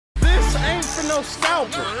no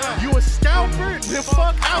scalper. You a scalper? Then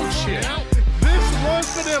fuck out shit. This one's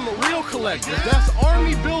for them real collectors. That's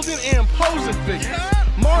army building and posing figures.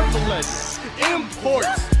 Marvel Legends,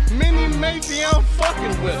 imports, mini matey, I'm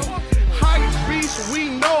fucking with them. Hype beasts, we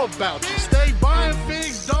know about you. Stay buying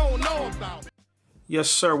figs, don't know about it. Yes,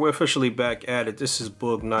 sir, we're officially back at it. This is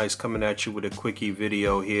Boog Nice coming at you with a quickie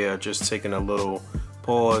video here. Just taking a little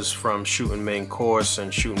pause from shooting main course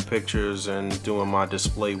and shooting pictures and doing my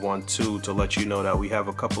display 1-2 to let you know that we have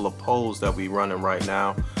a couple of polls that we running right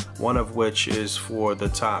now. One of which is for the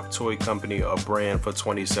top toy company or brand for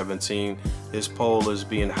 2017. This poll is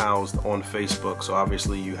being housed on Facebook, so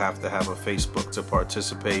obviously you have to have a Facebook to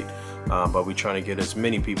participate, but we're trying to get as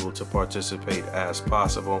many people to participate as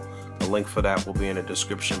possible. The link for that will be in the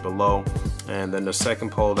description below. And then the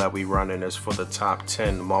second poll that we running is for the top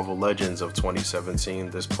 10 Marvel Legends of 2017.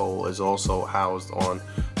 This poll is also housed on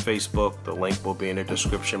Facebook. The link will be in the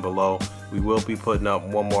description below. We will be putting up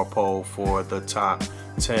one more poll for the top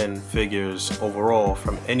 10 figures overall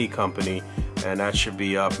from any company, and that should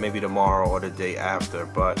be up maybe tomorrow or the day after.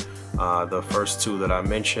 But the first two that I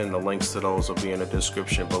mentioned, the links to those will be in the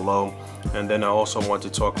description below. And then I also want to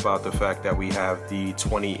talk about the fact that we have the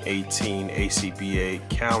 2018 ACBA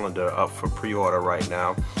calendar up for pre-order right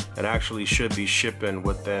now. It actually should be shipping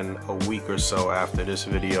within a week or so after this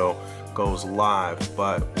video goes live.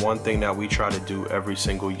 But one thing that we try to do every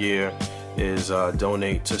single year is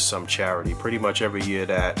donate to some charity. Pretty much every year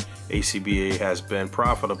that ACBA has been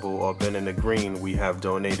profitable or been in the green, we have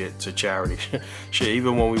donated to charity. Shit,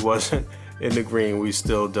 even when we wasn't in the green, we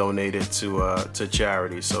still donated to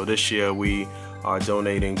charity. So this year we are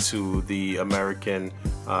donating to the American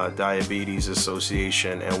Diabetes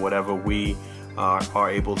Association, and whatever we are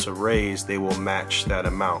able to raise, they will match that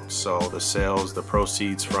amount. So the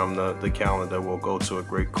proceeds from the calendar will go to a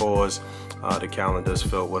great cause. The calendar is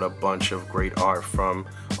filled with a bunch of great art from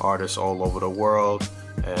artists all over the world,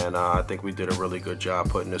 and I think we did a really good job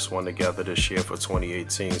putting this one together this year for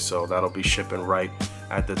 2018. So that'll be shipping right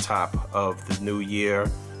at the top of the new year,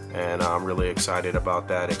 and I'm really excited about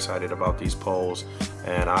that, excited about these polls.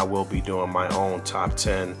 And I will be doing my own top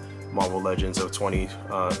 10 Marvel Legends of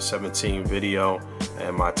 2017 video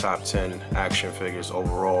and my top 10 action figures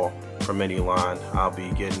overall from any line. I'll be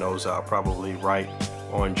getting those out probably right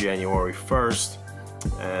on January 1st,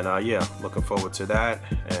 and yeah, looking forward to that.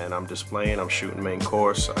 And I'm displaying, I'm shooting main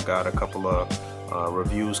course. I got a couple of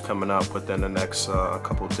reviews coming up within the next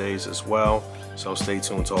couple of days as well, so stay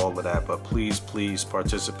tuned to all of that. But please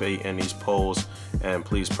participate in these polls, and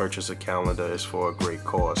please purchase a calendar. It's for a great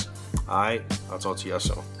cause. Alright, I'll talk to you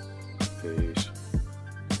soon. Peace.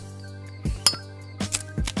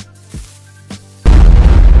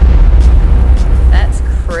 That's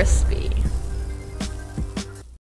crisp.